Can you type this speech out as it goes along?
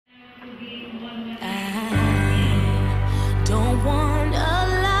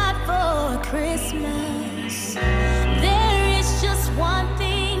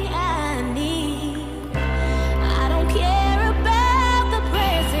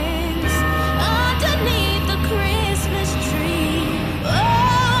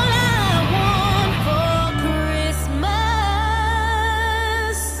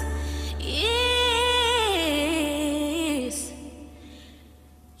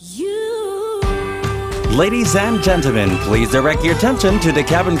Ladies and gentlemen, please direct your attention to the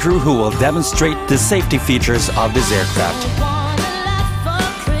cabin crew who will demonstrate the safety features of this aircraft.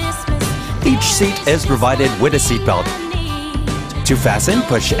 Each seat is provided with a seat belt. To fasten,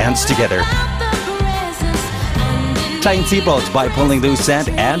 push ends together. Tighten seatbelts by pulling loose end,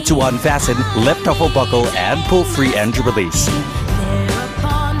 and to unfasten, lift off a buckle and pull free end to release.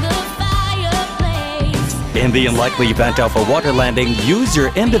 In the unlikely event of a water landing, use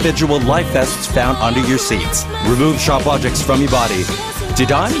your individual life vests found under your seats. Remove sharp objects from your body. To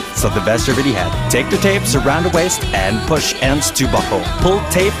don, slip the vest over the head. Take the tapes around the waist and push ends to buckle. Pull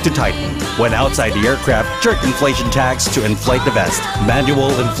tape to tighten. When outside the aircraft, jerk inflation tags to inflate the vest.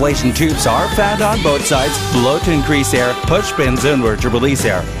 Manual inflation tubes are found on both sides. Blow to increase air, push pins inward to release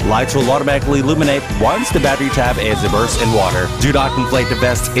air. Lights will automatically illuminate once the battery tab is immersed in water. Do not inflate the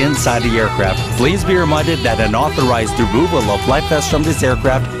vest inside the aircraft. Please be reminded that unauthorized removal of life vests from this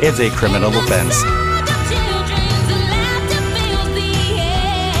aircraft is a criminal offense.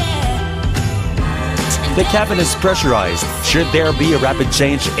 The cabin is pressurized. Should there be a rapid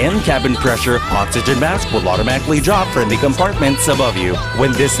change in cabin pressure, oxygen mask will automatically drop from the compartments above you.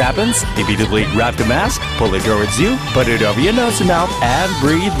 When this happens, immediately grab the mask, pull it towards you, put it over your nose and mouth, and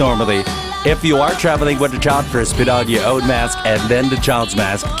breathe normally. If you are traveling with a child, first put on your own mask and then the child's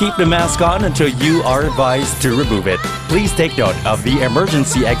mask. Keep the mask on until you are advised to remove it. Please take note of the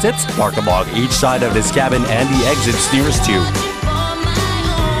emergency exits marked along each side of this cabin and the exits nearest you.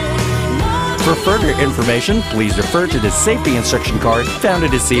 For further information, please refer to the safety instruction card found in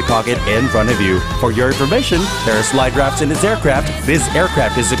the seat pocket in front of you. For your information, there are slide rafts in this aircraft. This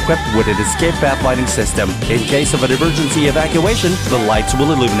aircraft is equipped with an escape path lighting system. In case of an emergency evacuation, the lights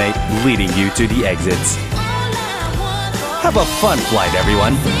will illuminate, leading you to the exits. Have a fun flight,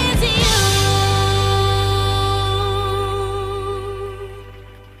 everyone!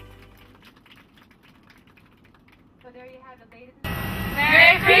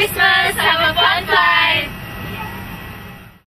 Merry Christmas!